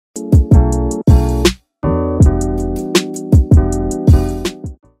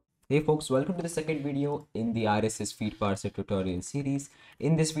Hey folks, welcome to the second video in the RSS FeedParser Tutorial Series.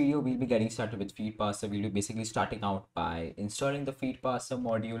 In this video, we'll be getting started with FeedParser. We'll be basically starting out by installing the FeedParser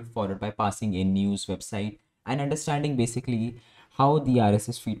module, followed by passing a news website and understanding basically how the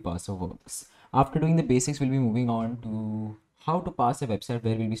RSS FeedParser works. After doing the basics, we'll be moving on to how to pass a website,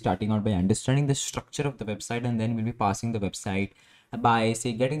 where we'll be starting out by understanding the structure of the website, and then we'll be passing the website by,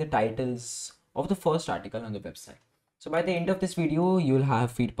 say, getting the titles of the first article on the website. So by the end of this video, you'll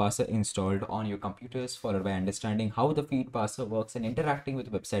have FeedParser installed on your computers, followed by understanding how the FeedParser works and interacting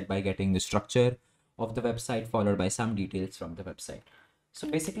with the website by getting the structure of the website, followed by some details from the website. So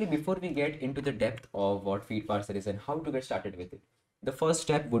basically, before we get into the depth of what FeedParser is and how to get started with it, the first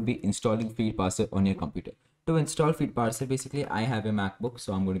step would be installing FeedParser on your computer. To install FeedParser, basically, I have a MacBook,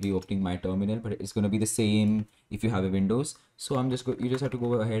 so I'm going to be opening my terminal, but it's going to be the same if you have a Windows. So you just have to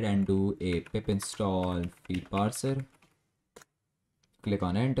go ahead and do a pip install FeedParser. Click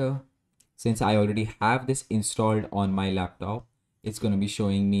on enter. Since I already have this installed on my laptop, it's going to be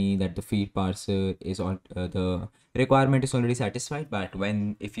showing me that the FeedParser is on the requirement is already satisfied. But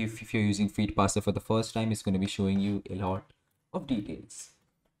if you're using FeedParser for the first time, it's going to be showing you a lot of details.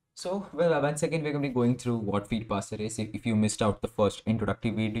 So, well, once again, we're going to be going through what FeedParser is. If you missed out the first introductory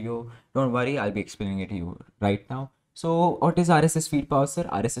video, don't worry, I'll be explaining it to you right now. So, what is RSS FeedParser?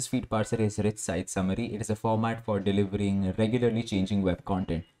 RSS FeedParser is rich site summary. It is a format for delivering regularly changing web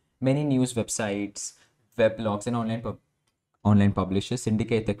content. Many news websites, web blogs, and online publishers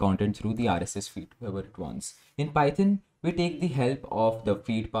syndicate the content through the RSS feed wherever it wants. In Python, we take the help of the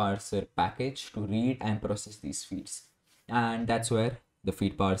FeedParser package to read and process these feeds. And that's where the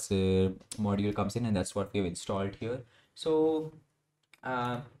FeedParser module comes in, and that's what we have installed here. So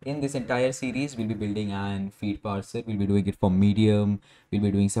in this entire series, we'll be building an FeedParser. We'll be doing it for medium. We'll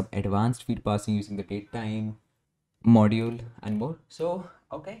be doing some advanced feed parsing using the datetime module and more. So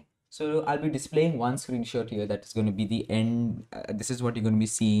okay, so I'll be displaying one screenshot here that is going to be the end. This is what you're going to be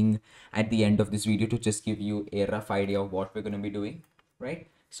seeing at the end of this video to just give you a rough idea of what we're going to be doing, right?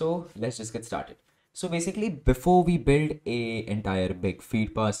 So let's just get started. So basically, before we build a entire big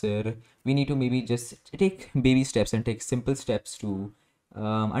feed parser, we need to maybe just take baby steps and take simple steps to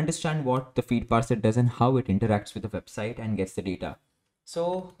understand what the feed parser does and how it interacts with the website and gets the data.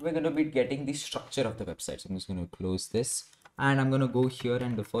 So we're going to be getting the structure of the website. So I'm just going to close this and I'm going to go here,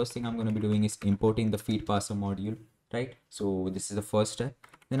 and the first thing I'm going to be doing is importing the feed parser module, right? So this is the first step.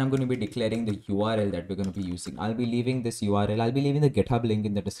 Then I'm going to be declaring the URL that we're going to be using. I'll be leaving this URL. I'll be leaving the GitHub link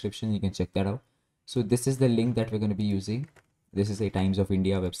in the description. You can check that out. So this is the link that we're going to be using. This is a Times of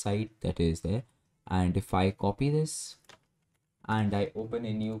India website that is there. And if I copy this and I open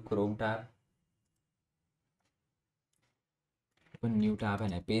a new Chrome tab,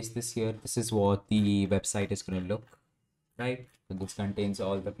 and I paste this here, this is what the website is going to look, right? So this contains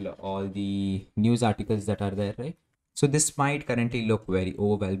all the news articles that are there, right? So this might currently look very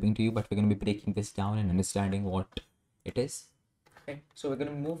overwhelming to you, but we're going to be breaking this down and understanding what it is. Okay, so we're going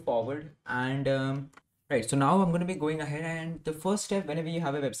to move forward, and right, so now I'm going to be going ahead, and the first step whenever you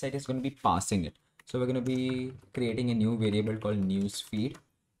have a website is going to be passing it. So we're going to be creating a new variable called newsfeed,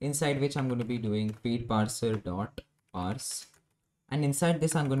 inside which I'm going to be doing feedparser.parse, and inside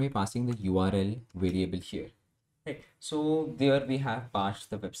this I'm going to be passing the URL variable here. Right, so there we have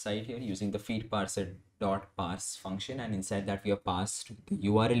parsed the website here using the feedparser.parse function, and inside that we have passed the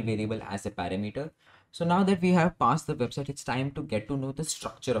URL variable as a parameter. So now that we have passed the website, it's time to get to know the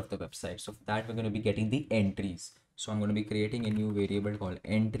structure of the website. So for that, we're going to be getting the entries. So I'm going to be creating a new variable called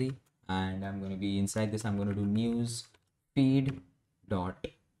entry, and I'm going to be inside this, I'm going to do news feed dot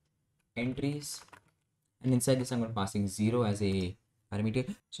entries, and inside this I'm going to passing 0 as a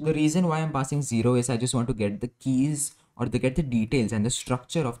parameter. So the reason why I'm passing 0 is I just want to get the keys or get the details and the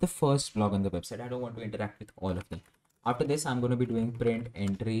structure of the first blog on the website. I don't want to interact with all of them. After this, I'm going to be doing print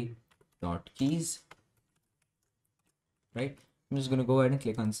entry dot keys. Right, I'm just going to go ahead and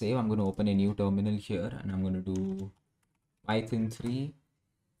click on save. I'm going to open a new terminal here, and I'm going to do Python 3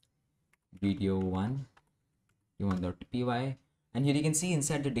 video 1 v1.py, and here you can see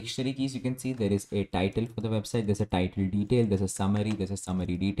inside the dictionary keys, you can see there is a title for the website, there's a title detail, there's a summary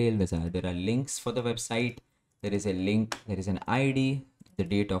detail, there are links for the website, there is a link, there is an ID, the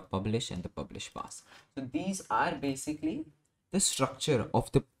date of publish, and the publish pass. So these are basically the structure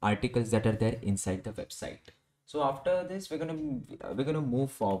of the articles that are there inside the website. So after this, we're gonna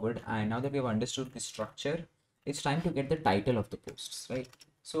move forward, and now that we have understood the structure, it's time to get the title of the posts, right?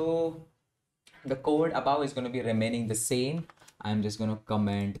 So the code above is going to be remaining the same. I'm just going to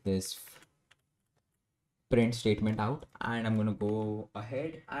comment this print statement out, and I'm going to go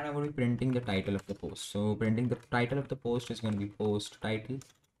ahead and I'm going to be printing the title of the post. So printing the title of the post is going to be post title,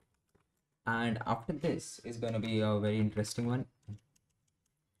 And after this is going to be a very interesting one.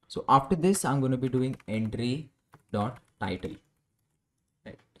 So after this, I'm going to be doing entry dot title.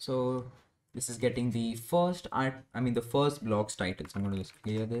 Right. So this is getting the first the first blog's title. So I'm going to just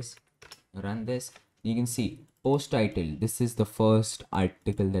clear this, run this. You can see post title. This is the first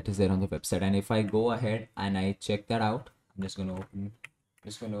article that is there on the website. And if I go ahead and I check that out, I'm just going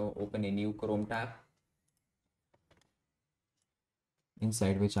to open a new Chrome tab,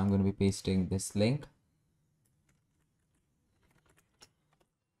 inside which I'm going to be pasting this link.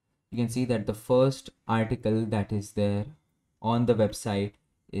 You can see that the first article that is there on the website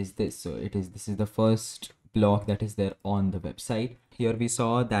is this. So this is the first blog that is there on the website. Here we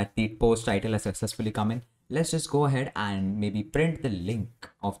saw that the post title has successfully come in. Let's just go ahead and maybe print the link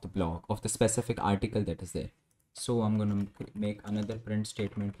of the blog, of the specific article that is there. So I'm going to make another print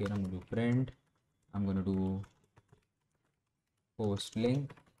statement here. I'm going to print, I'm going to do post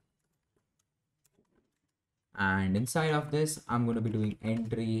link, and inside of this I'm going to be doing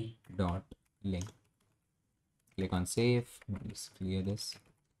entry dot link. Click on save. Let's clear this,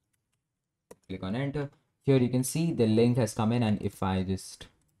 click on enter. Here you can see the link has come in, and if I just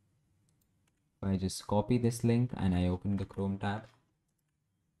copy this link and I open the Chrome tab,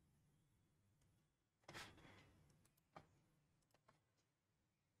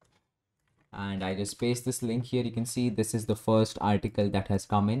 and I just paste this link here, you can see this is the first article that has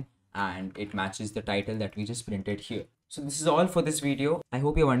come in, and it matches the title that we just printed here. So this is all for this video. I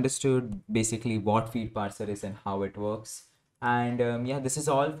hope you've understood basically what FeedParser is and how it works. And yeah, this is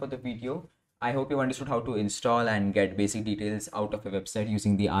all for the video. I hope you understood how to install and get basic details out of a website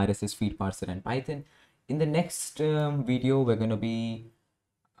using the RSS FeedParser and Python. In the next video, we're going to be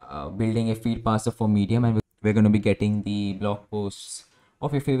building a FeedParser for Medium, and we're going to be getting the blog posts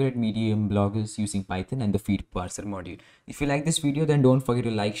of your favorite Medium bloggers using Python and the FeedParser module. If you like this video, then don't forget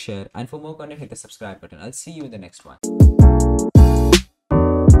to like, share, and for more content, hit the subscribe button. I'll see you in the next one.